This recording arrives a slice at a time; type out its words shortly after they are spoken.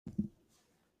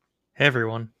Hey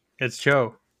everyone, it's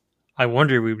Joe. I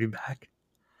wonder we'd be back.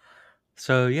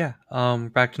 So yeah,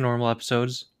 back to normal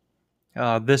episodes.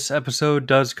 This episode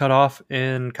does cut off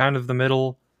in kind of the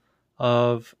middle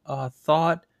of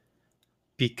thought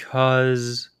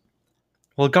because,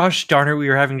 well, gosh darn it, we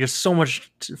were having just so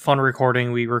much fun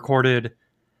recording. We recorded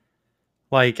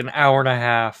like an hour and a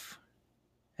half,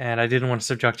 and I didn't want to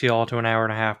subject you all to an hour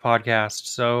and a half podcast,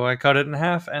 so I cut it in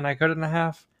half, and I cut it in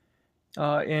half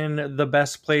in the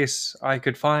best place I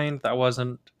could find. That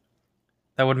wouldn't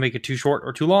make it too short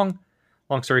or too long.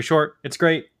 Long story short, it's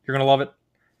great. You're gonna love it.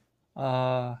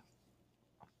 Uh,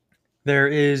 there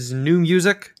is new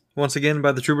music once again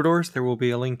by the Troubadours. There will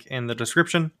be a link in the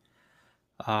description.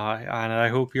 And I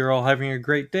hope you're all having a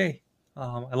great day.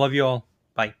 I love you all.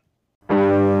 Bye.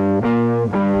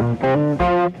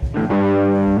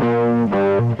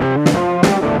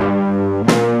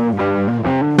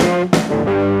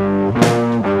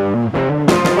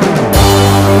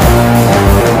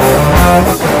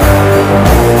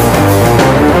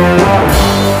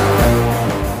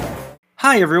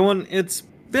 Hi everyone. It's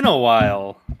been a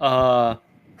while. What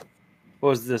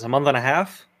was this? A month and a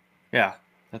half? Yeah,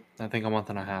 I think a month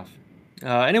and a half.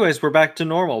 Anyways, we're back to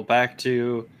normal. Back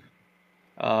to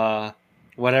uh,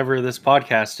 whatever this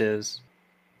podcast is.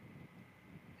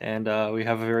 And we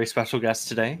have a very special guest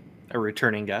today, a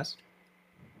returning guest.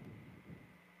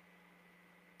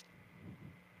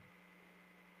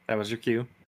 That was your cue.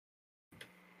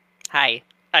 Hi.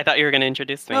 I thought you were going to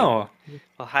introduce me. Oh,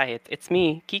 Well, hi. It's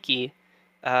me, Kiki.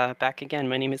 Back again.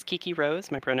 My name is Kiki Rose.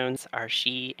 My pronouns are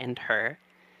she and her.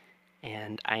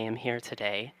 And I am here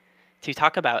today to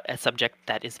talk about a subject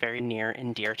that is very near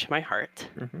and dear to my heart,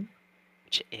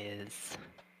 which is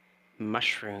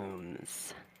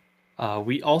mushrooms.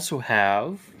 we also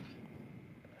have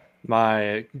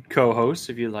my co-host,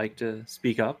 if you'd like to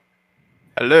speak up.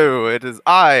 Hello, it is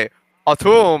I,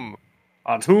 Atum.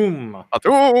 Atum.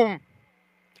 Atum.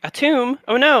 A tomb?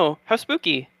 Oh no! How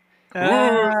spooky!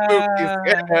 Ooh,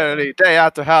 spooky, scary day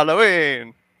after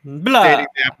Halloween. Blah. Dating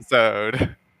the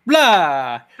episode.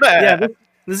 Blah. Blah. Yeah,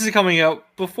 this is coming out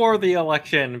before the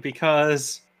election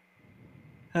because.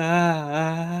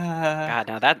 God,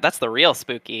 now that's the real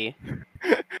spooky.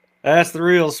 That's the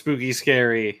real spooky,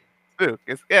 scary.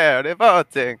 Spooky, scary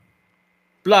voting.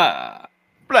 Blah.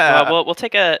 Blah. Well, we'll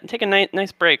take a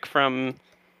nice break from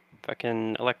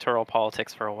fucking electoral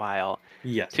politics for a while.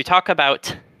 Yes. To talk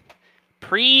about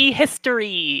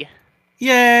prehistory.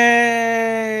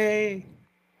 Yay!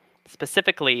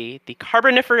 Specifically, the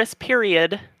Carboniferous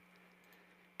period,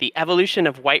 the evolution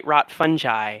of white rot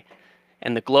fungi,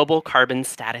 and the global carbon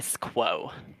status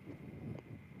quo.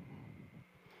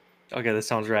 Okay, this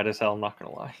sounds rad as hell, I'm not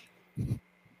gonna lie.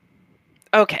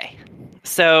 Okay,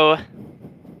 so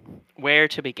where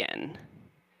to begin?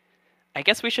 I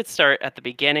guess we should start at the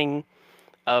beginning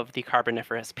of the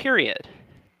Carboniferous period,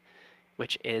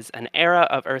 which is an era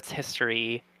of Earth's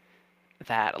history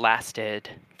that lasted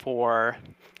for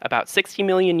about 60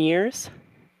 million years,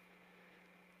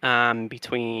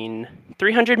 between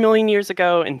 300 million years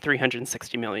ago and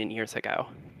 360 million years ago.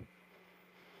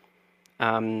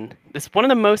 This is one of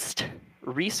the most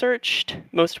researched,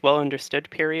 most well-understood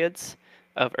periods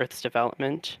of Earth's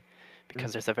development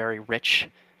because there's a very rich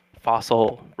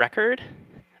fossil record,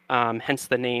 hence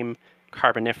the name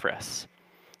Carboniferous.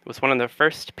 It was one of the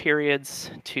first periods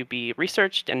to be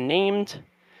researched and named.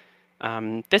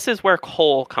 This is where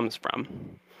coal comes from.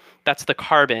 That's the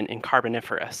carbon in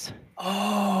Carboniferous.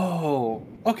 Oh,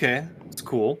 okay. That's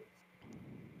cool.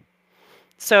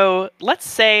 So let's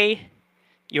say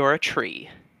you're a tree.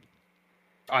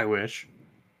 I wish.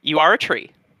 You are a tree.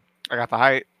 I got the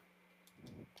height.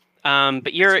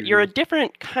 But you're a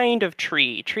different kind of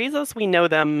tree. Trees as we know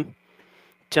them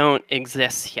don't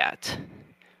exist yet.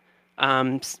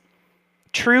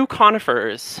 True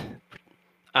conifers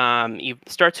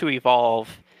start to evolve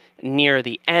near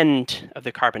the end of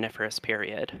the Carboniferous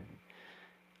period.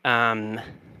 But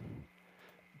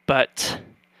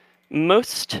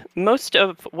most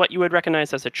of what you would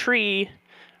recognize as a tree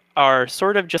are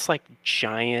sort of just like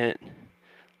giant,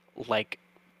 like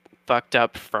fucked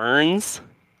up ferns.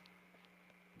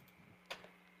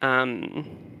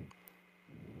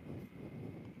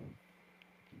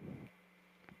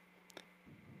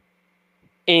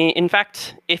 In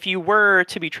fact, if you were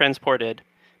to be transported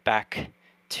back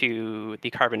to the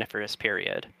Carboniferous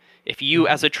period, if you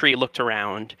as a tree looked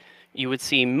around, you would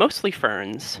see mostly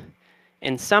ferns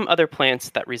and some other plants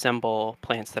that resemble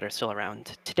plants that are still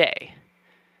around today,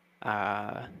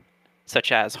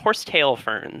 such as horsetail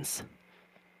ferns.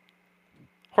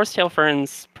 Horsetail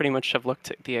ferns pretty much have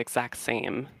looked the exact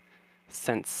same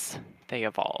since they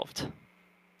evolved.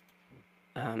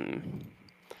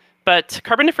 But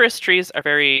Carboniferous trees are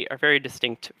very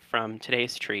distinct from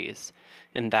today's trees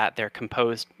in that they're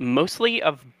composed mostly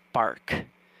of bark.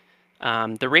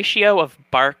 The ratio of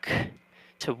bark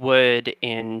to wood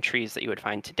in trees that you would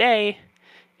find today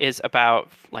is about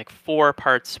like 4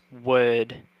 parts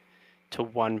wood to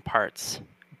 1 parts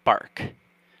bark.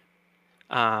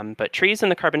 But trees in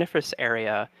the Carboniferous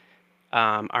area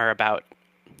are about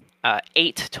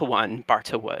 8 to 1 bark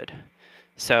to wood.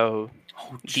 So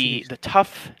the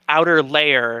tough outer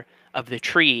layer of the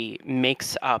tree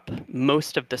makes up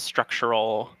most of the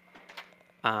structural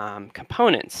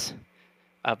components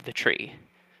of the tree.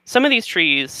 Some of these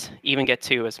trees even get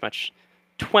to as much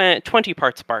 20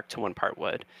 parts bark to 1 part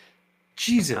wood.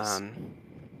 Jesus.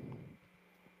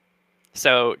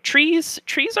 So trees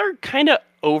are kind of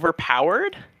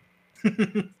overpowered,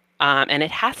 and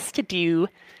it has to do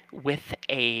with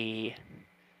a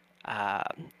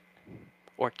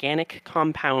organic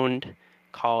compound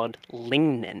called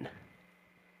lignin.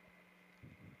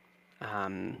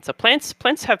 So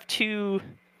plants have two.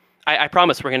 I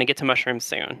promise we're going to get to mushrooms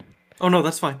soon. Oh no,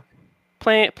 that's fine.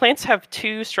 Plants have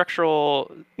two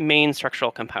main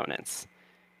structural components,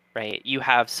 right? You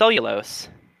have cellulose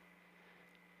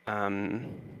and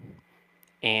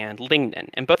lignin,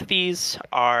 and both of these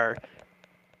are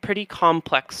pretty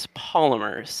complex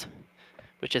polymers,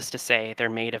 which is to say they're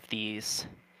made of these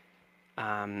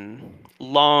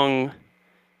long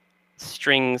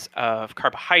strings of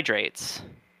carbohydrates,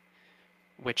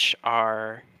 which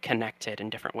are connected in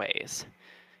different ways.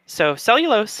 So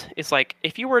cellulose is like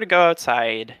if you were to go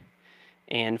outside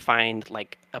and find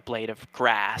like a blade of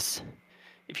grass,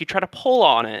 if you try to pull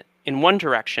on it in one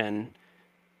direction,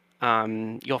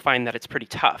 you'll find that it's pretty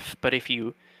tough. But if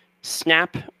you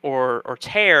snap or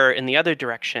tear in the other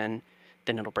direction,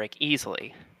 then it'll break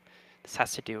easily. This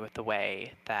has to do with the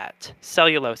way that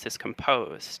cellulose is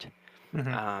composed.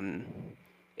 Mm-hmm.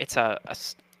 It's a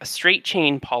straight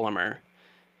chain polymer.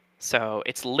 So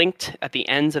it's linked at the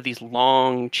ends of these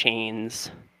long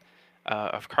chains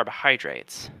of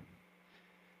carbohydrates,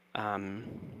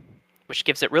 which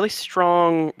gives it really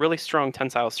strong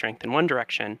tensile strength in one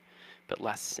direction, but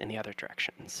less in the other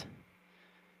directions.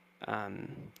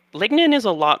 Lignin is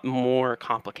a lot more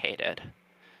complicated.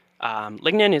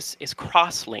 Lignin is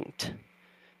cross-linked.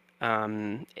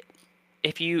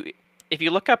 If you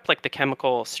look up like the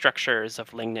chemical structures of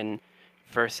lignin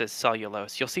versus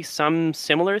cellulose, you'll see some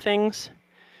similar things,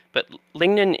 but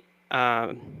lignin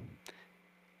at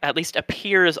least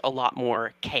appears a lot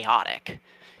more chaotic.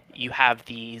 You have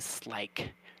these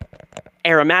like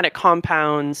aromatic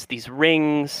compounds, these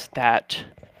rings that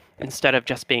instead of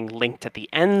just being linked at the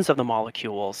ends of the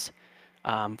molecules,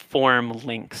 form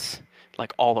links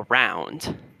like all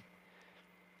around.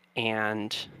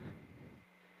 And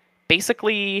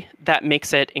basically that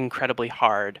makes it incredibly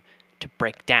hard to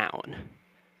break down.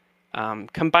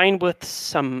 Combined with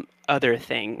some other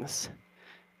things,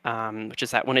 which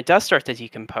is that when it does start to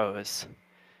decompose,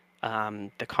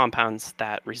 the compounds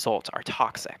that result are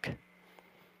toxic.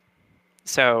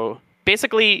 So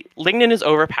basically, lignin is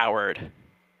overpowered.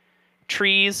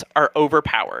 Trees are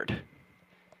overpowered.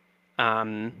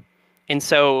 And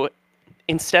so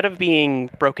instead of being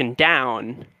broken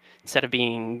down, instead of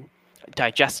being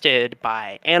digested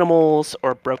by animals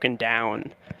or broken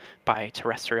down by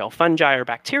terrestrial fungi or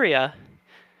bacteria,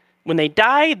 when they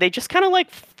die, they just kind of like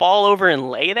fall over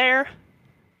and lay there.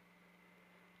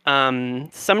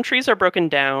 Some trees are broken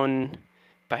down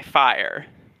by fire.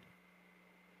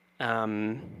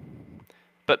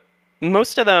 But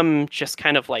most of them just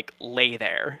kind of like lay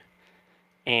there.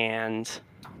 And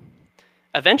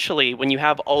eventually, when you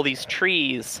have all these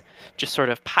trees just sort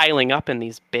of piling up in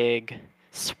these big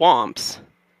swamps,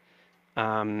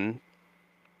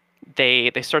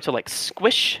 they start to like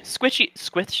squish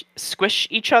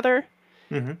each other,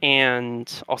 Mm-hmm.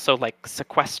 and also like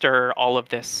sequester all of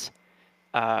this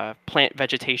plant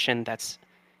vegetation that's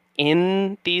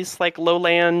in these like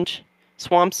lowland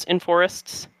swamps and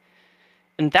forests.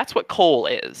 And that's what coal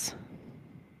is.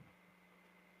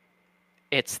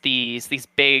 It's these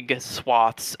big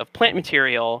swaths of plant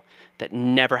material that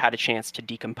never had a chance to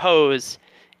decompose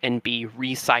and be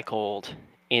recycled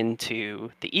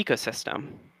into the ecosystem.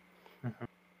 Mm-hmm.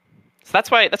 So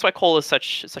that's why coal is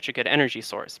such a good energy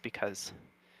source, because,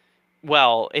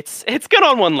 well, it's good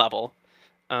on one level.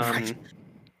 Right.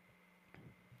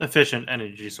 Efficient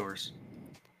energy source.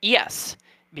 Yes,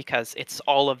 because it's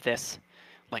all of this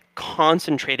like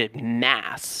concentrated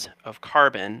mass of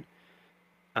carbon.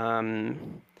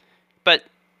 But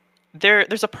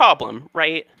there's a problem,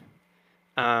 right?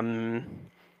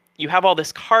 You have all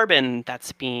this carbon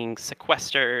that's being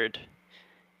sequestered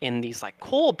in these like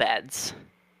coal beds,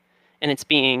 and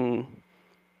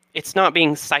it's not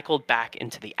being cycled back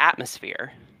into the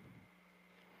atmosphere.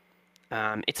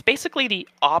 It's basically the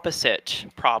opposite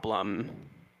problem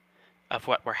of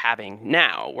what we're having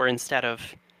now, where instead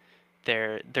of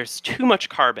there's too much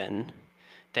carbon,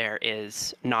 there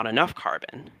is not enough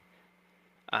carbon,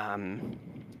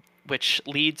 which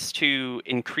leads to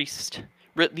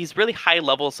these really high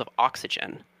levels of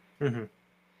oxygen. Mm-hmm.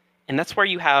 And that's where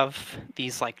you have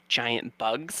these like giant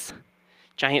bugs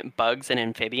and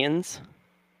amphibians.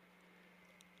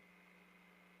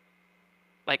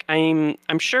 Like I'm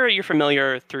sure you're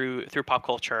familiar through pop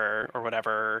culture or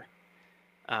whatever,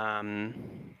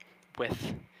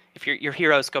 with if your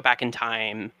heroes go back in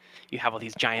time, you have all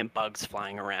these giant bugs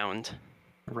flying around.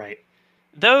 Right.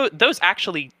 Though those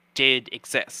actually did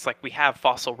exist. Like we have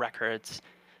fossil records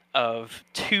of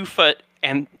 2-foot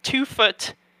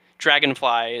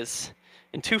dragonflies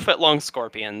and 2-foot long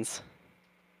scorpions.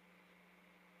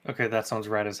 Okay, that sounds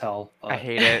right as hell. I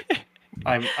hate it.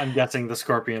 I'm guessing the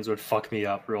scorpions would fuck me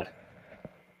up real.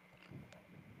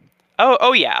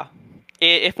 Oh yeah.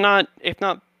 If not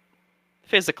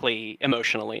physically,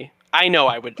 emotionally. I know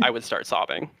I would start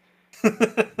sobbing.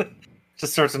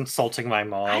 Just starts insulting my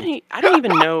mom. I don't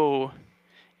even know.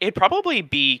 It'd probably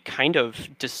be kind of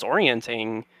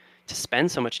disorienting to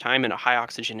spend so much time in a high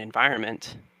oxygen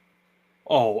environment.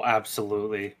 Oh,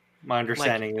 absolutely. My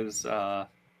understanding is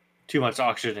too much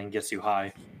oxygen gets you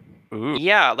high. Ooh.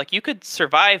 Yeah, like you could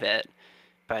survive it,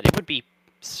 but it would be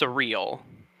surreal.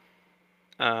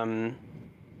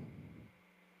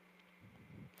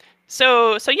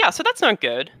 So that's not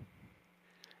good.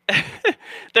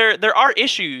 There are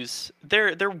issues.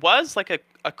 There was like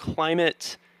a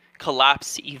climate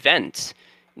collapse event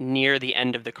near the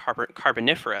end of the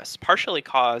Carboniferous, partially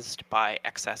caused by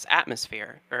excess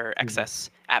atmospheric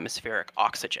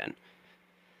oxygen.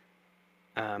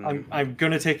 I'm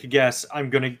gonna take a guess. I'm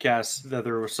gonna guess that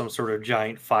there was some sort of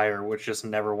giant fire which just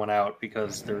never went out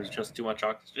because there was just too much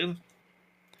oxygen.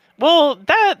 Well,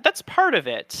 that's part of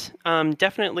it.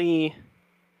 Definitely,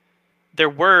 there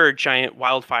were giant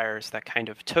wildfires that kind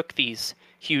of took these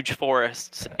huge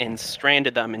forests and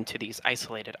stranded them into these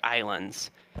isolated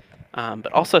islands.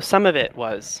 But also, some of it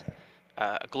was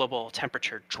a global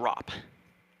temperature drop.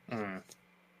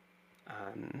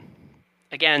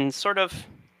 Again, sort of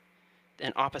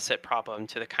an opposite problem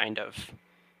to the kind of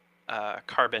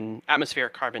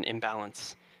atmospheric carbon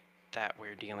imbalance that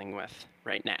we're dealing with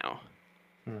right now.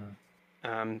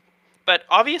 But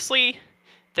obviously,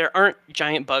 there aren't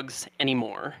giant bugs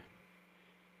anymore.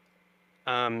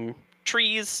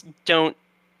 Trees don't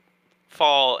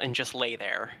fall and just lay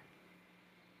there.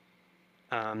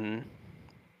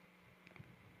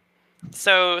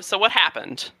 So what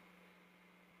happened?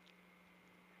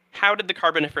 How did the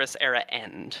Carboniferous era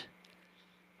end?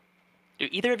 Do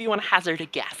either of you want to hazard a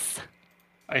guess?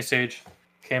 Ice Age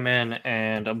came in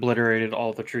and obliterated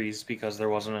all the trees because there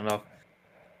wasn't enough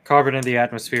carbon in the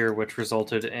atmosphere, which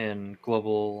resulted in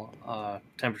global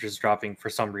temperatures dropping for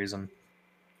some reason.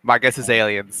 My guess is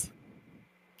aliens.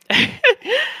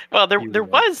 Well, there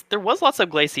was lots of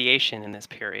glaciation in this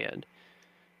period,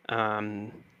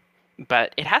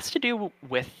 but it has to do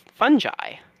with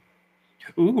fungi.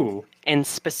 Ooh. And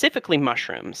specifically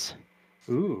mushrooms.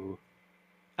 Ooh.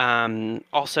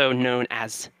 Also known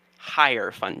as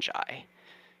higher fungi.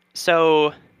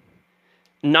 So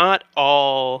not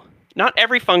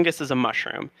every fungus is a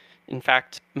mushroom. In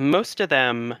fact, most of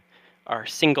them are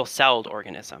single-celled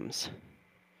organisms.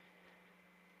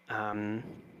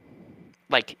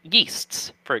 Like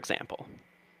yeasts, for example.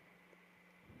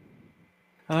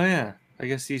 Oh yeah, I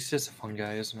guess yeast is a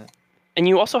fungi, isn't it? And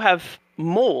you also have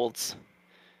molds,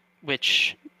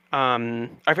 which are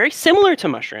very similar to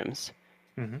mushrooms,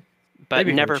 but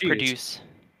never produce.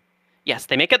 Yes,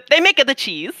 they make it the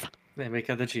cheese. They make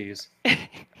it the cheese.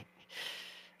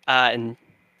 And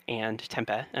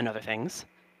tempeh and other things.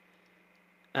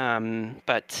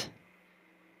 But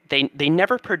they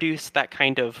never produce that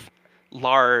kind of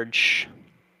large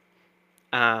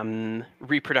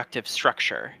reproductive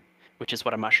structure, which is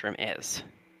what a mushroom is.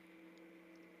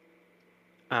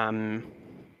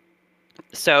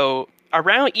 So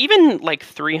around even like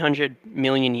 300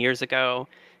 million years ago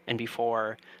and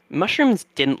before, mushrooms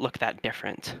didn't look that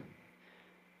different.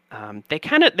 They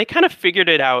kind of figured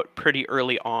it out pretty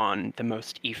early on, the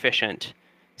most efficient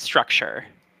structure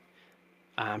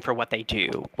for what they do,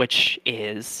 which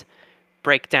is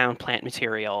break down plant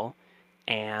material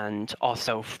and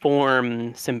also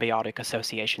form symbiotic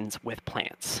associations with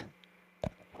plants.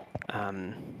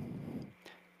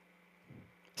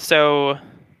 So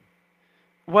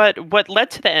what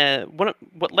led to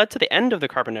what led to the end of the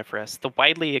Carboniferous, the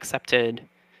widely accepted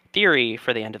theory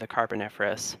for the end of the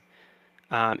Carboniferous,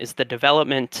 is the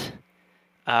development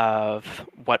of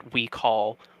what we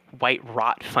call white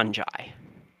rot fungi.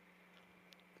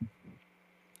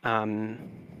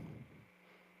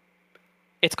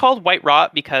 It's called white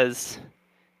rot because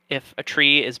if a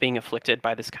tree is being afflicted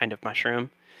by this kind of mushroom,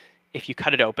 if you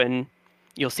cut it open,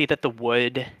 you'll see that the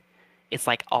wood is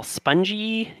like all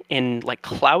spongy and like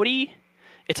cloudy.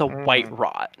 It's a white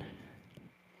rot.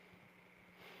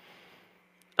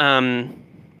 And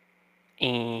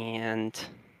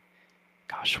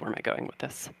gosh, where am I going with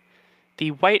this?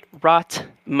 The white rot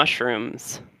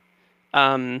mushrooms.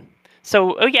 What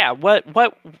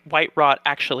white rot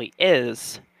actually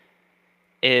is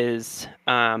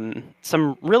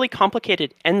some really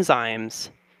complicated enzymes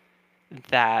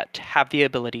that have the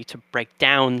ability to break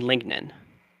down lignin.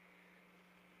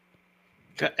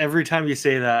 Every time you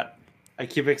say that, I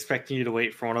keep expecting you to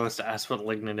wait for one of us to ask what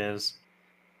lignin is.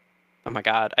 Oh my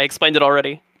god, I explained it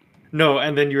already. No,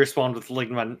 and then you respond with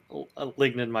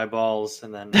lignin my balls,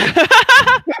 and then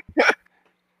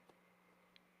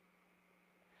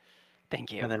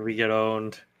Thank you. and then we get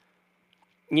owned.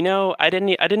 You know, I didn't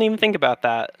even think about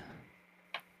that.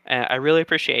 I really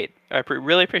appreciate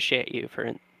you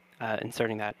for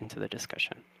inserting that into the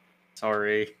discussion.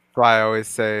 Sorry. That's why I always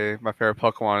say my favorite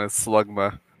Pokemon is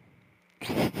Slugma.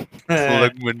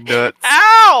 Slugma nuts.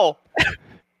 Ow!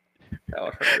 That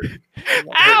would hurt.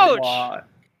 Ouch!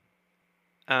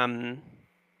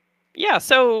 Yeah,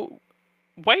 so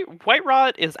white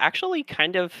rot is actually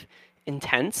kind of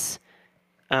intense.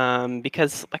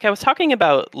 Because like I was talking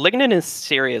about, lignin is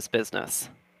serious business.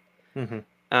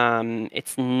 Mm-hmm.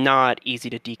 It's not easy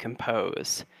to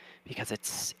decompose because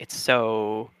it's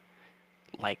so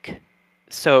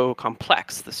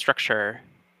complex. The structure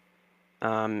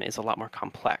is a lot more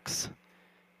complex.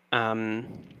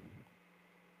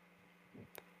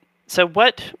 So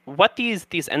what these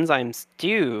enzymes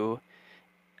do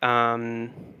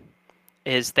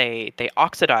is they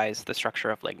oxidize the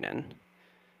structure of lignin.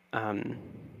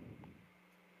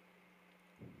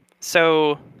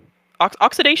 So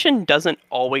oxidation doesn't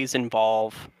always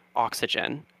involve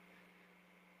oxygen.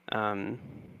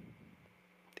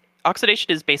 Oxidation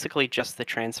is basically just the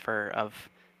transfer of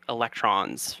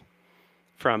electrons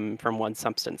from one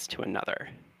substance to another.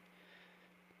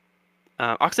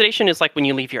 Oxidation is like when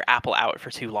you leave your apple out for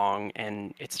too long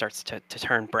and it starts to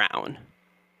turn brown.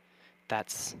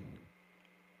 It's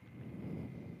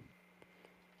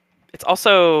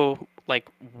also like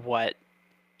what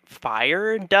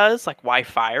fire does, like why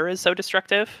fire is so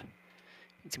destructive.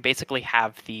 It's basically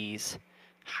have these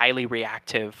highly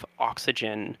reactive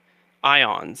oxygen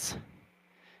ions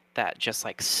that just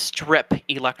like strip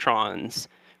electrons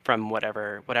from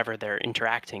whatever they're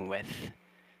interacting with,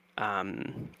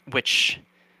 which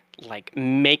like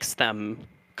makes them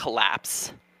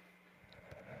collapse.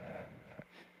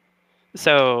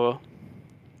 So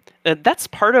that's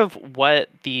part of what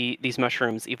these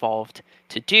mushrooms evolved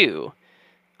to do.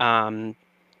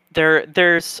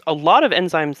 There's a lot of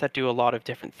enzymes that do a lot of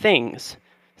different things.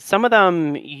 Some of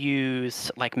them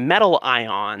use like metal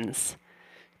ions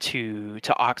to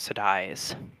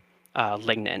oxidize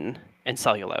lignin and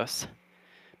cellulose,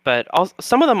 but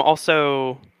some of them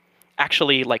also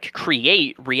actually like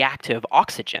create reactive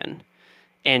oxygen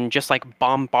and just like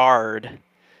bombard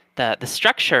the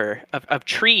structure of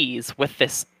trees with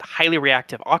this highly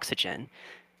reactive oxygen.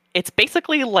 It's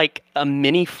basically like a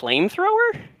mini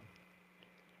flamethrower.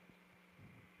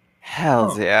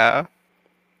 Hells yeah.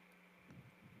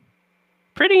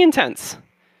 Pretty intense.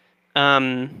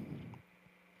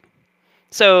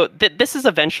 So this is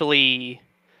eventually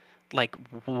like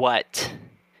what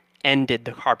ended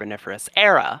the Carboniferous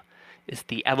era, is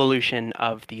the evolution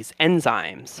of these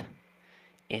enzymes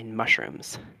in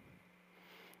mushrooms.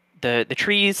 The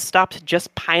trees stopped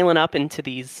just piling up into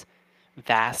these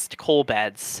vast coal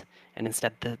beds, and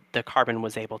instead the carbon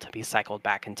was able to be cycled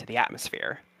back into the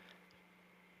atmosphere.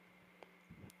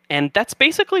 And that's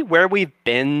basically where we've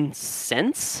been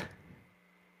since.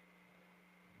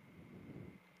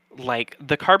 Like,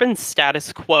 the carbon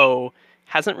status quo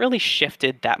hasn't really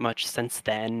shifted that much since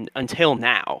then until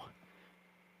now.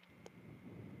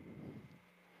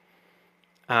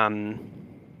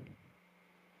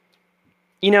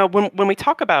 You know, when we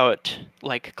talk about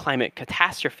like climate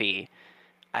catastrophe,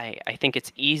 I think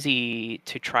it's easy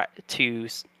to try to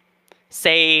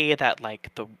say that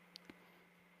like the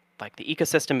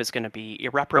ecosystem is going to be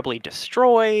irreparably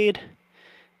destroyed,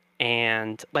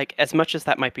 and like as much as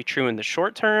that might be true in the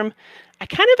short term, I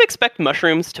kind of expect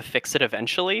mushrooms to fix it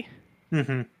eventually.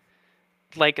 Mm-hmm.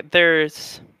 like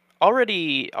there's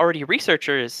already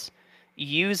researchers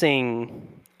using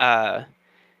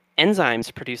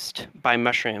enzymes produced by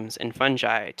mushrooms and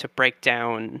fungi to break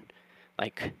down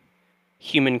like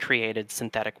human created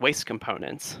synthetic waste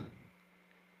components.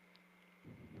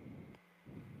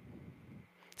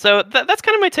 So that's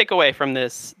kind of my takeaway from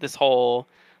this whole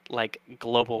like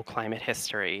global climate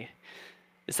history,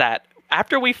 is that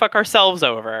after we fuck ourselves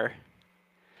over,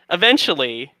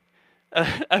 eventually,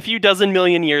 a few dozen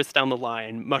million years down the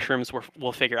line, mushrooms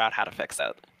will figure out how to fix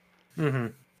it.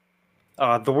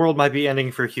 The world might be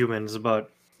ending for humans,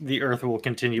 but the Earth will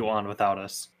continue on without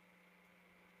us.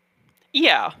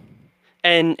 Yeah,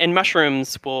 and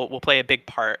mushrooms will play a big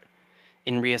part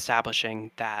in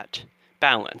reestablishing that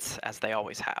balance, as they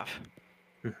always have.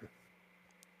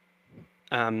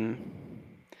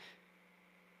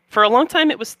 For a long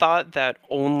time, it was thought that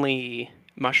only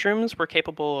mushrooms were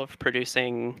capable of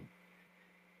producing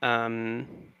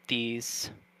these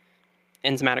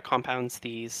enzymatic compounds.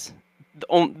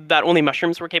 That only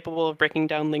mushrooms were capable of breaking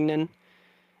down lignin.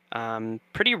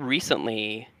 Pretty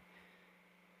recently,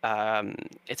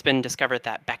 it's been discovered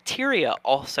that bacteria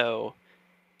also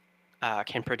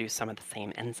can produce some of the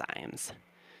same enzymes.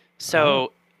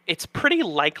 So it's pretty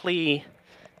likely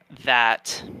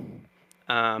that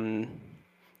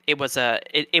it was an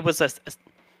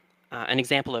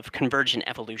example of convergent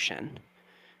evolution,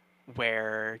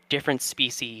 where different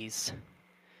species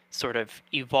sort of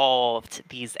evolved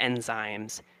these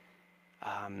enzymes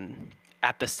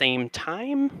at the same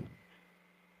time.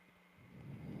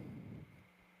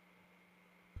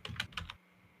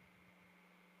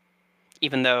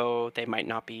 Even though they might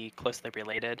not be closely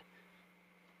related.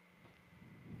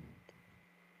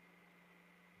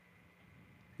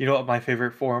 You know what my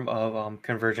favorite form of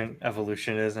convergent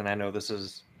evolution is, and I know this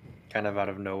is kind of out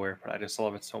of nowhere, but I just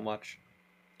love it so much.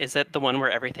 Is it the one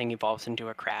where everything evolves into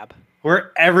a crab?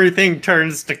 Where everything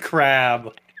turns to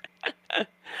crab.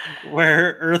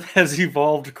 Where Earth has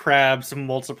evolved crabs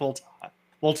multiple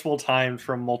times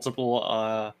from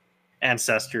multiple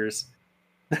ancestors.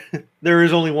 There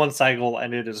is only one cycle,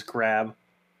 and it is crab.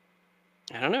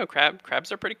 I don't know.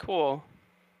 Crabs are pretty cool,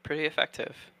 pretty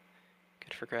effective.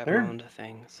 Good for grabbing onto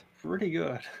things. Pretty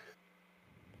good.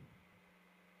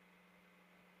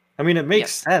 I mean, it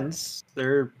makes sense.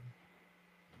 They're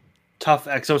tough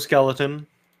exoskeleton,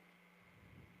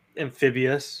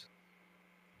 amphibious,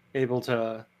 able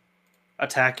to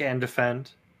attack and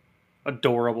defend,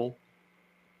 adorable.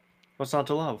 What's not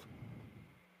to love?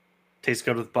 Tastes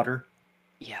good with butter.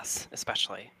 Yes,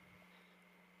 especially.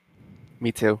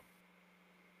 Me too.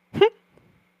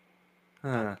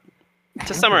 To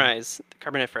summarize, the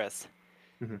Carboniferous,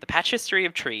 the patch history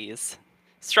of trees,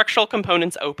 structural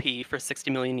components OP for 60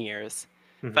 million years,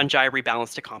 fungi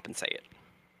rebalanced to compensate.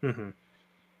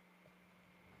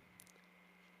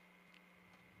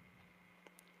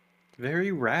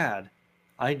 Very rad.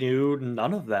 I knew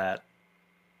none of that.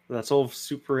 That's all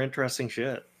super interesting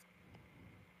shit.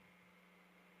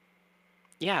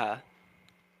 Yeah.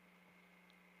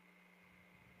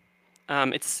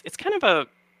 It's kind of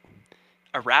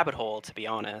a rabbit hole, to be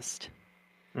honest.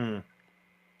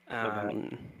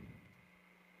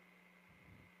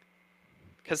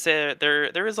 Because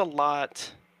there is a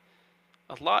lot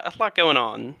going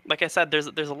on. Like I said, there's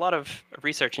a lot of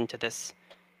research into this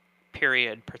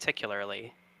period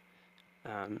particularly,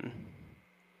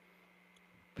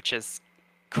 which is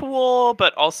cool,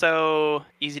 but also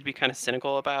easy to be kind of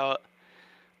cynical about.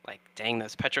 Like, dang,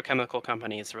 those petrochemical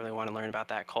companies really want to learn about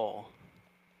that coal.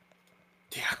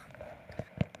 Yeah.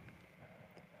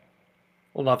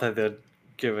 Well, not that they'd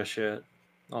give a shit.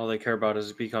 All they care about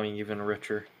is becoming even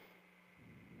richer.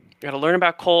 We gotta learn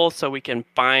about coal so we can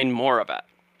find more of it.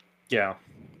 Yeah.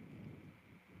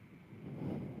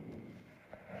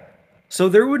 So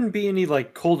there wouldn't be any,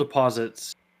 like, coal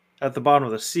deposits at the bottom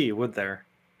of the sea, would there?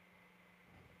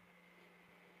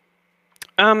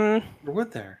 Or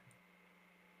would there?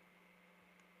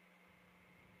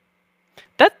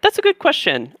 That's a good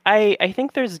question. I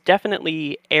think there's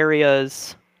definitely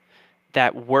areas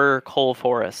that were coal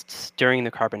forests during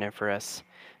the Carboniferous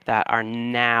that are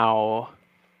now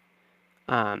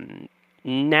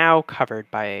covered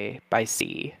by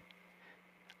sea.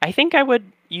 I think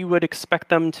you would expect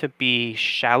them to be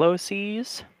shallow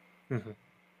seas.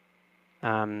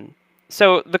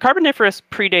 So the Carboniferous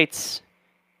predates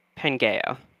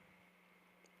Pangaea.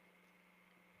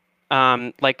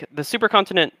 Like the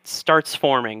supercontinent starts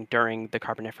forming during the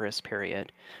Carboniferous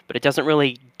period, but it doesn't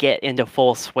really get into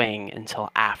full swing until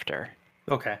after.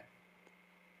 Okay.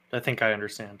 I think I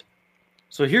understand.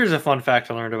 So here's a fun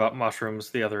fact I learned about mushrooms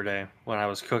the other day when I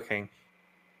was cooking.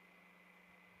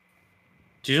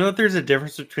 Do you know that there's a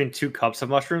difference between 2 cups of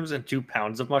mushrooms and 2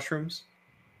 pounds of mushrooms?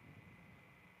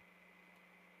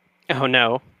 Oh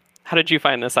no. How did you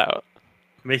find this out?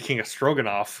 Making a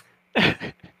stroganoff.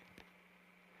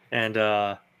 And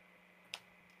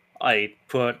I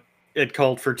put it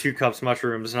called for 2 cups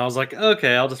mushrooms, and I was like,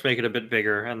 okay, I'll just make it a bit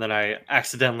bigger. And then I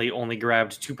accidentally only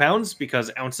grabbed 2 pounds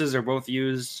because ounces are both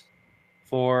used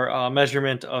for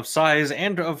measurement of size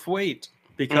and of weight.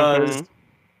 Because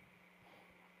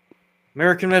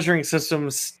American measuring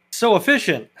system's so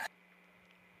efficient.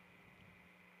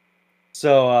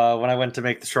 So when I went to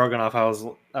make the stroganoff, I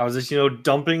was just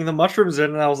dumping the mushrooms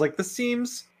in, and I was like, this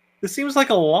seems like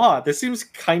a lot. This seems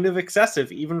kind of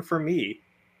excessive even for me.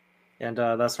 And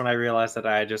that's when I realized that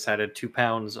I just added 2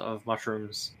 pounds of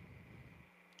mushrooms.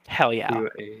 Hell yeah! To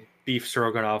a beef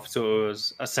stroganoff, so it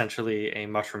was essentially a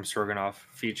mushroom stroganoff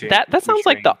featuring. That sounds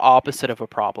like the opposite of a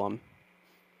problem.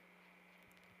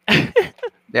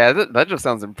 Yeah, that just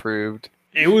sounds improved.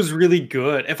 It was really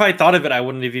good. If I thought of it, I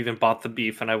wouldn't have even bought the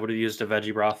beef, and I would have used a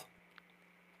veggie broth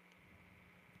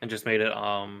and just made it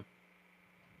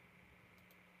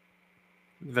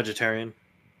vegetarian.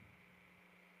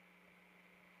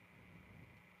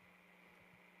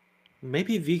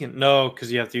 Maybe vegan. No,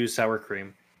 because you have to use sour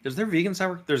cream. Is there vegan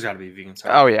sour? There's got to be vegan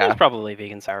sour. Oh There's yeah. probably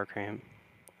vegan sour cream.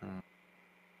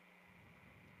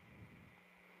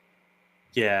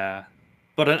 Yeah.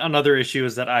 But another issue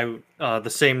is that I, the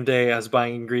same day I was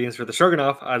buying ingredients for the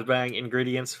stroganoff, I was buying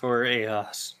ingredients for a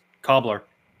cobbler.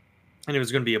 And it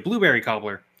was going to be a blueberry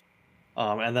cobbler.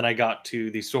 And then I got to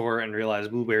the store and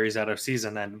realized blueberries out of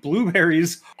season. And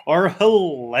blueberries are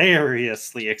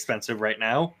hilariously expensive right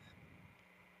now.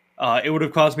 It would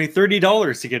have cost me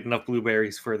 $30 to get enough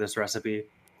blueberries for this recipe.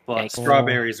 But Yikes.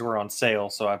 strawberries were on sale,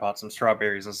 so I bought some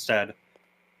strawberries instead.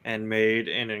 And made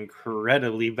an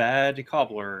incredibly bad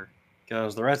cobbler.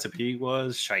 Because the recipe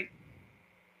was shite.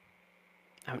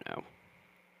 Oh no.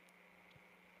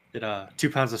 Did 2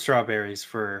 pounds of strawberries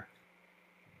for,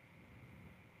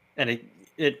 and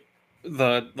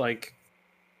the like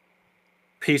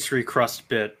pastry crust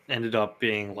bit ended up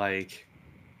being like,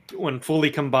 when fully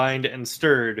combined and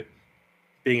stirred,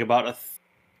 being about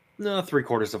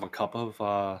 3/4 of a cup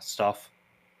of stuff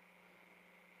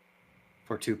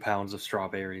for 2 pounds of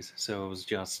strawberries. So it was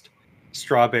just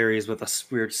strawberries with a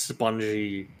weird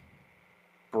spongy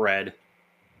bread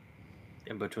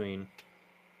in between.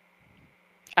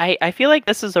 I feel like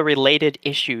this is a related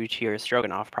issue to your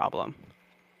stroganoff problem.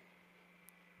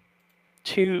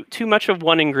 Too much of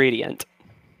one ingredient.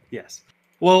 Yes.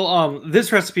 Well,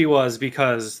 this recipe was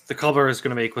because the cobbler I was going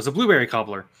to make was a blueberry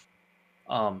cobbler.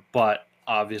 But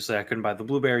obviously I couldn't buy the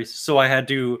blueberries, so I had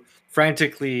to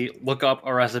frantically look up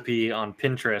a recipe on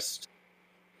Pinterest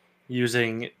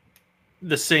using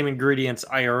the same ingredients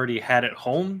I already had at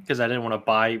home because I didn't want to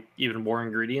buy even more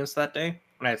ingredients that day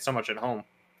when I had so much at home.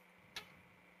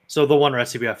 So the one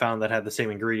recipe I found that had the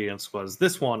same ingredients was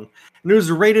this one, and it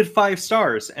was rated 5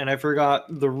 stars. And I forgot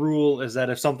the rule is that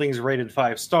if something's rated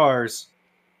 5 stars,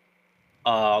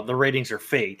 the ratings are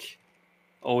fake.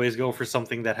 Always go for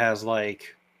something that has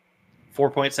like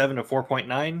 4.7 to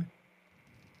 4.9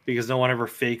 because no one ever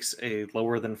fakes a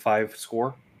lower than 5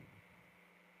 score.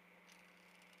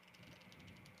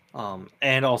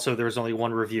 And also there was only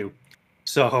one review,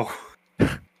 so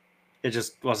it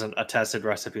just wasn't a tested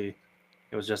recipe.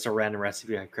 It was just a random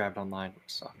recipe I grabbed online,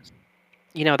 which sucks.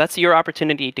 You know, that's your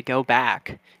opportunity to go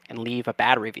back and leave a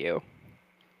bad review.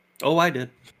 Oh, I did.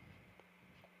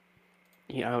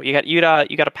 You know, you got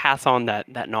to pass on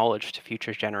that knowledge to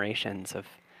future generations of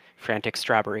frantic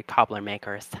strawberry cobbler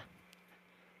makers.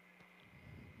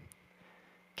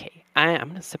 Okay, I'm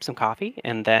gonna sip some coffee,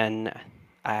 and then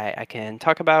I can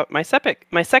talk about my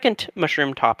second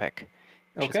mushroom topic,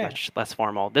 which is much less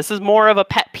formal. This is more of a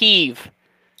pet peeve.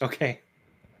 Okay.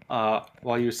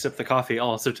 While you sip the coffee,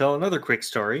 I'll also tell another quick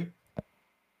story.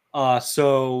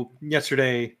 So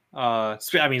yesterday,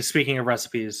 speaking of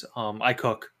recipes, I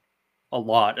cook a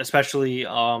lot, especially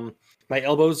my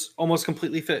elbow's almost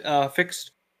completely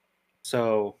fixed,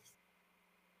 so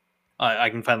I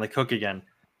can finally cook again.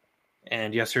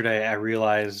 And yesterday I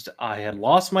realized I had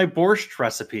lost my borscht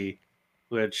recipe,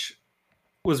 which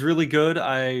was really good.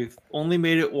 I've only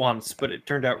made it once, but it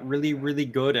turned out really, really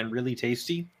good and really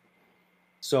tasty.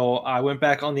 So I went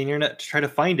back on the internet to try to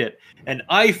find it, and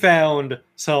I found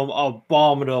some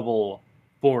abominable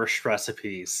borscht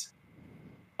recipes.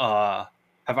 Have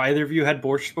either of you had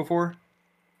borscht before?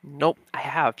 Nope, I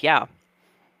have. Yeah,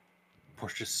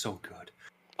 Borscht is so good.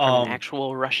 from an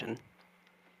actual Russian.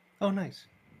 Oh, nice.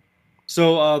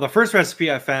 So the first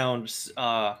recipe I found,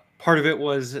 part of it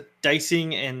was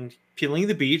dicing and peeling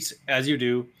the beets, as you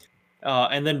do,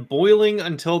 and then boiling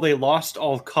until they lost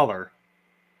all color.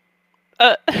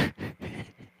 I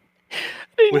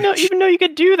didn't even know you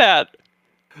could do that.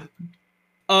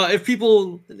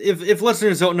 If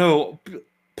listeners don't know,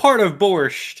 part of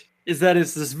borscht is that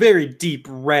it's this very deep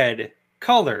red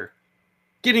color.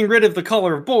 Getting rid of the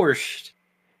color of borscht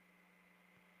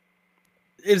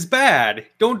is bad.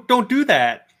 Don't do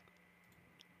that.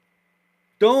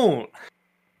 Don't.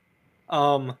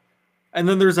 And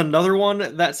then there's another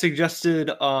one that suggested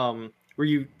where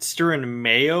you stir in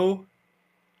mayo.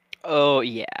 Oh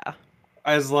yeah.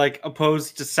 As like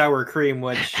opposed to sour cream,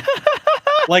 which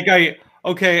like I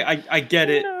get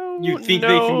it. You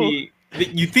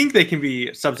think they can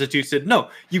be substituted. No,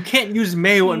 you can't use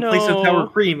mayo in place of sour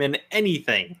cream in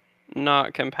anything.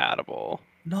 Not compatible.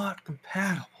 Not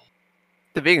compatible.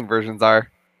 The vegan versions are.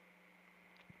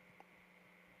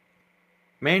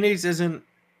 Mayonnaise isn't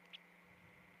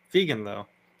vegan though.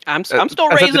 I'm still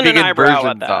raising an eyebrow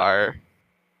at that. Are.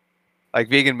 Like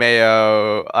vegan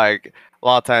mayo, like a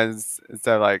lot of times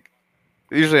instead of like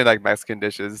usually like Mexican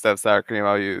dishes instead of sour cream,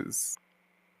 I'll use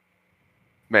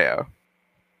mayo.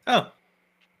 Oh.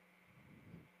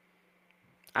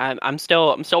 I'm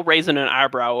still raising an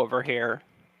eyebrow over here.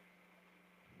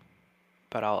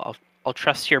 But I'll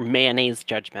trust your mayonnaise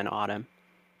judgment on him.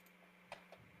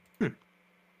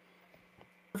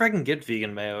 If I can get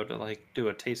vegan mayo to like do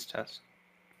a taste test.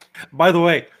 By the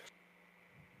way,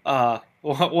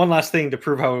 one last thing to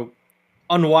prove how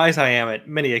unwise I am at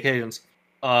many occasions.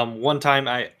 One time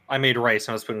I made rice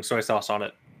and I was putting soy sauce on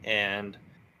it, and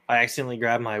I accidentally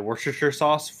grabbed my Worcestershire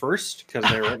sauce first because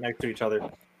they were right next to each other.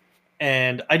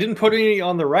 And I didn't put any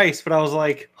on the rice, but I was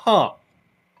like, I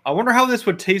wonder how this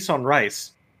would taste on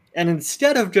rice. And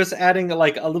instead of just adding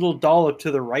like a little dollop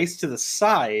to the rice to the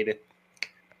side,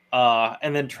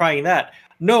 and then trying that,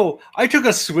 no, I took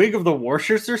a swig of the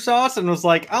Worcestershire sauce and was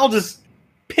like, I'll just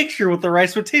picture what the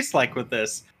rice would taste like with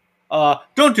this.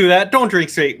 Don't do that. Don't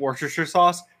drink straight Worcestershire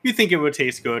sauce. You think it would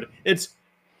taste good.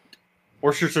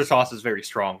 Worcestershire sauce is very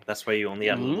strong. That's why you only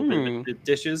add a little bit of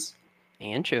dishes.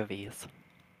 Anchovies.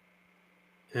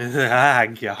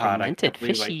 God, Fermented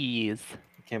fishies.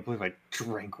 I can't believe I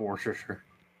drank Worcestershire.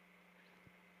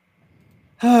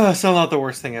 Still not the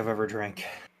worst thing I've ever drank.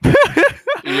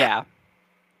 Yeah.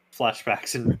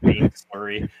 Flashbacks and bean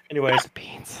slurry. Anyways.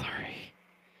 Bean slurry.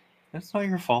 That's not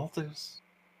your fault. It was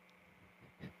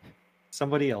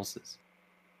somebody else's.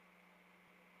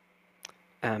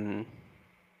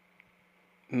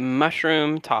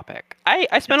 Mushroom topic.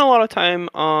 I spent a lot of time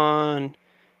on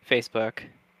Facebook.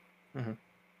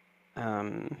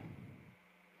 Mm-hmm.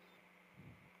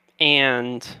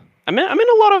 And I'm in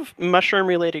a lot of mushroom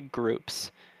related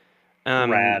groups.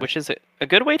 Which is a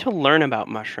good way to learn about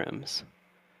mushrooms,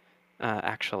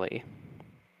 actually.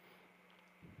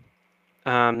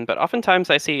 But oftentimes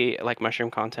I see like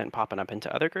mushroom content popping up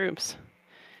into other groups.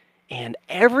 And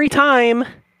every time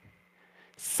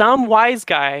some wise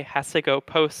guy has to go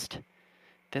post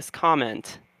this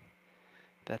comment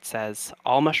that says,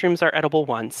 all mushrooms are edible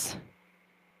once.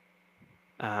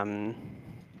 Oh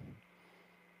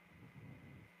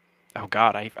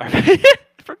God, I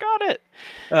forgot it.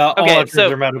 All mushrooms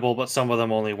are edible, but some of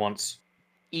them only once.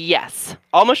 Yes,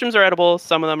 all mushrooms are edible.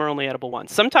 Some of them are only edible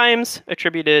once. Sometimes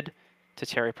attributed to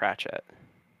Terry Pratchett,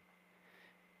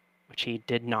 which he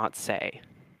did not say.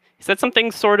 He said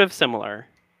something sort of similar.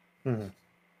 Mm-hmm.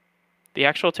 The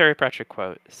actual Terry Pratchett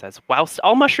quote says, "Whilst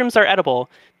all mushrooms are edible,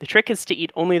 the trick is to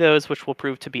eat only those which will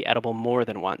prove to be edible more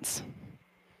than once."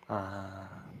 Now,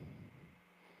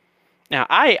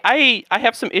 I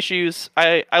have some issues.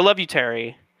 I love you,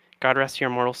 Terry. God rest your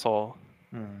immortal soul.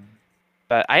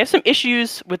 But I have some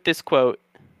issues with this quote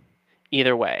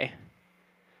either way.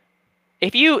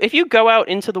 If you go out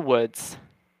into the woods,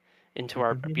 into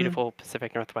our beautiful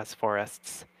Pacific Northwest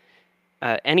forests,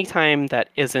 anytime that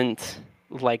isn't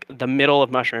like the middle of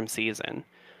mushroom season,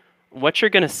 what you're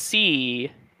going to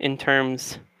see in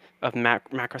terms of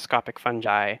macroscopic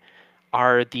fungi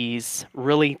are these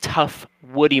really tough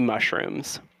woody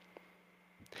mushrooms.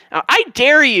 Now, I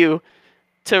dare you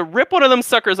to rip one of them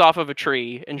suckers off of a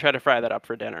tree and try to fry that up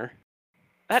for dinner.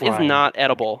 That is not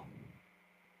edible.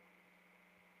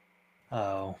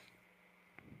 Oh.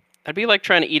 That'd be like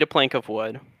trying to eat a plank of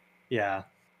wood. Yeah.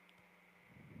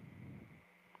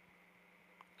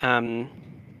 The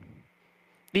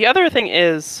other thing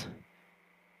is,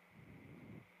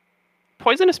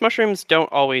 poisonous mushrooms don't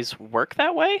always work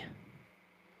that way.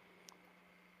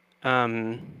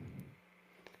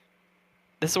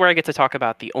 This is where I get to talk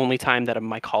about the only time that a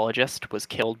mycologist was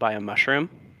killed by a mushroom.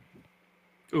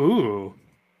 Ooh.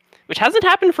 Which hasn't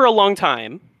happened for a long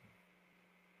time.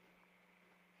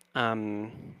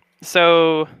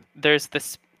 So there's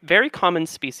this very common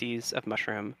species of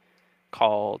mushroom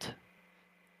called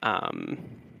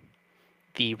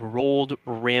the rolled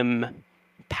rim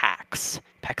Paxillus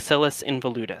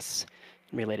involutus,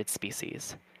 related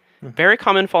species. Very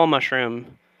common fall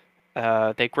mushroom.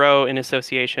 They grow in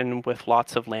association with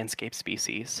lots of landscape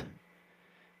species.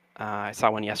 I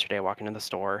saw one yesterday walking in the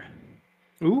store.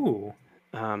 Ooh.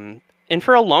 And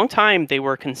for a long time, they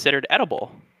were considered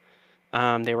edible.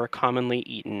 They were commonly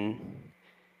eaten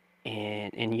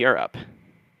in Europe.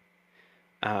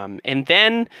 And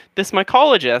then this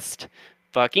mycologist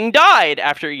fucking died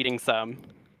after eating some.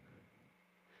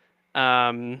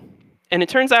 And it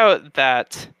turns out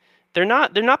that they're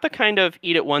not the kind of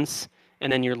eat it once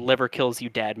and then your liver kills you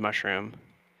dead mushroom.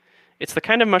 It's the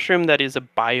kind of mushroom that is a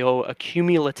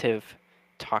bioaccumulative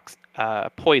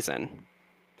poison.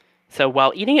 So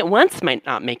while eating it once might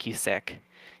not make you sick,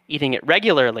 eating it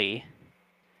regularly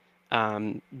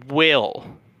will.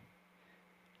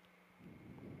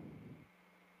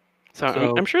 So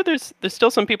I'm sure there's still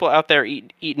some people out there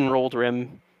eating rolled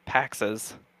rim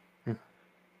Paxes.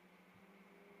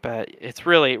 But it's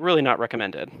really, really not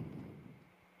recommended.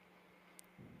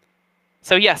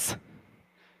 So yes,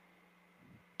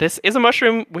 this is a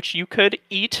mushroom which you could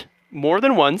eat more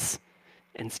than once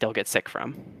and still get sick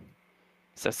from.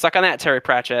 So suck on that, Terry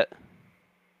Pratchett.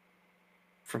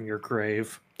 From your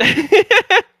grave. I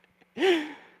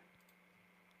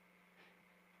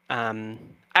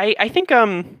think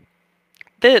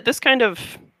this kind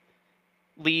of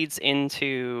leads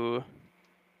into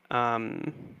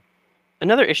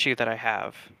another issue that I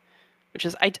have, which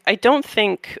is I don't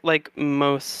think like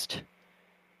most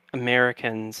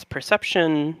Americans'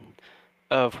 perception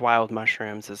of wild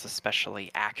mushrooms is especially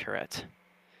accurate.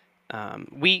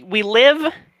 We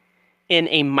live in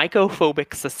a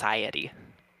mycophobic society.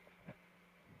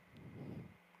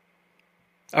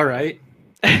 All right.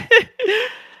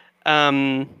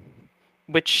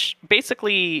 Which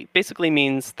basically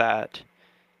means that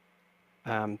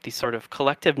the sort of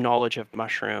collective knowledge of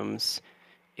mushrooms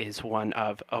is one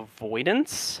of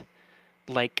avoidance.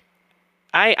 Like,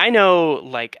 I know,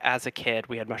 like, as a kid,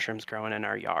 we had mushrooms growing in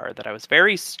our yard that I was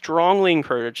very strongly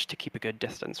encouraged to keep a good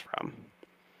distance from.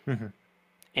 Mm-hmm.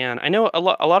 And I know a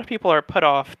lot of people are put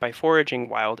off by foraging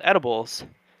wild edibles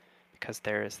because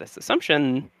there is this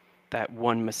assumption that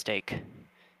one mistake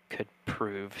could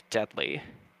prove deadly.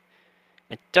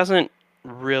 It doesn't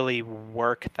really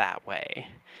work that way.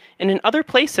 And in other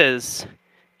places,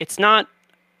 it's not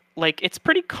like it's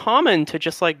pretty common to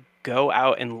just like go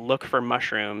out and look for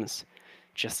mushrooms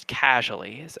just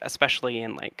casually, especially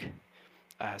in like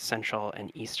Central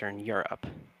and Eastern Europe,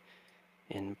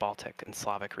 in Baltic and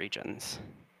Slavic regions.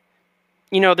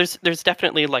 You know, there's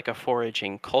definitely like a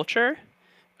foraging culture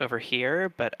over here,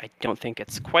 but I don't think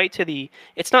it's quite to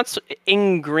it's not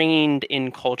ingrained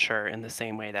in culture in the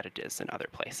same way that it is in other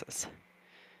places.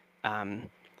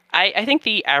 I think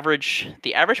the average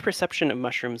perception of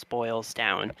mushrooms boils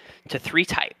down to three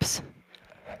types.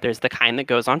 There's the kind that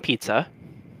goes on pizza.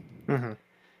 Mm-hmm.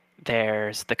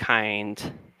 There's the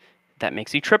kind that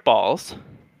makes you trip balls.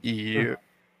 Yeah.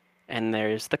 And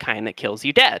there's the kind that kills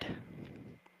you dead.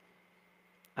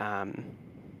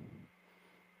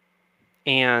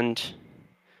 And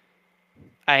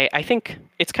I think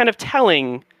it's kind of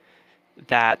telling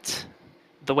that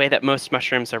the way that most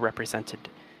mushrooms are represented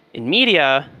in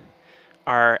media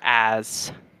are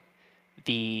as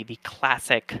the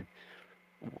classic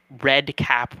red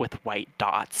cap with white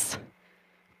dots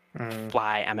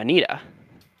fly amanita.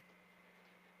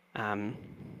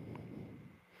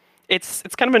 It's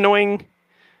kind of annoying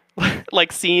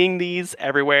like seeing these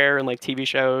everywhere in like TV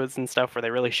shows and stuff where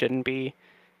they really shouldn't be.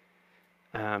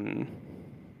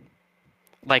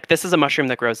 Like this is a mushroom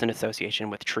that grows in association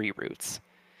with tree roots.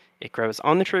 It grows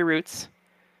on the tree roots.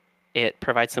 It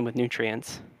provides them with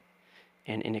nutrients,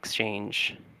 and in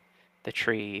exchange, the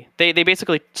tree they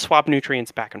basically swap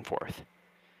nutrients back and forth.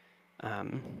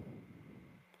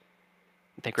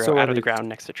 They grow out of the ground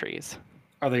next to trees.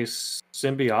 Are they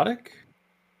symbiotic?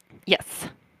 Yes.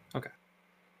 Okay.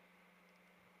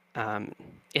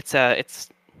 It's a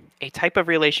type of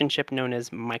relationship known as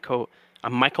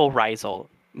mycorrhizal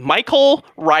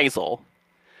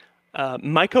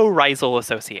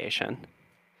association.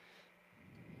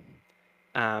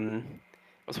 I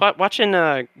was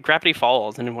watching Gravity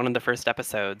Falls, and in one of the first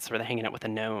episodes where they're hanging out with the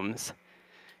gnomes,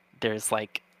 there's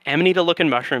like amanita-looking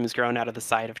mushrooms growing out of the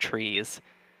side of trees.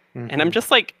 Mm-hmm. And I'm just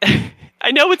like,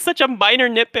 I know it's such a minor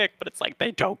nitpick, but it's like,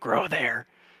 they don't grow there.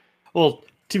 Well,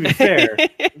 to be fair,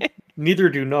 neither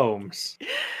do gnomes.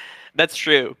 That's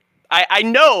true. I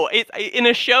know. In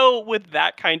a show with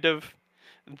that kind of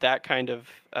that kind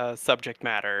of subject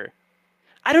matter.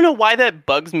 I don't know why that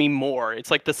bugs me more.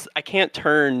 It's like this. I can't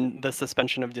turn the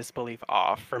suspension of disbelief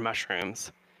off for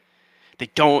mushrooms. They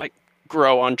don't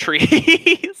grow on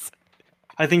trees.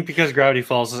 I think because Gravity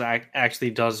Falls is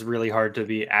actually does really hard to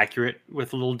be accurate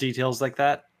with little details like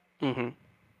that. Mm-hmm.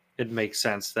 It makes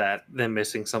sense that them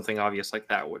missing something obvious like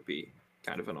that would be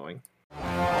kind of annoying.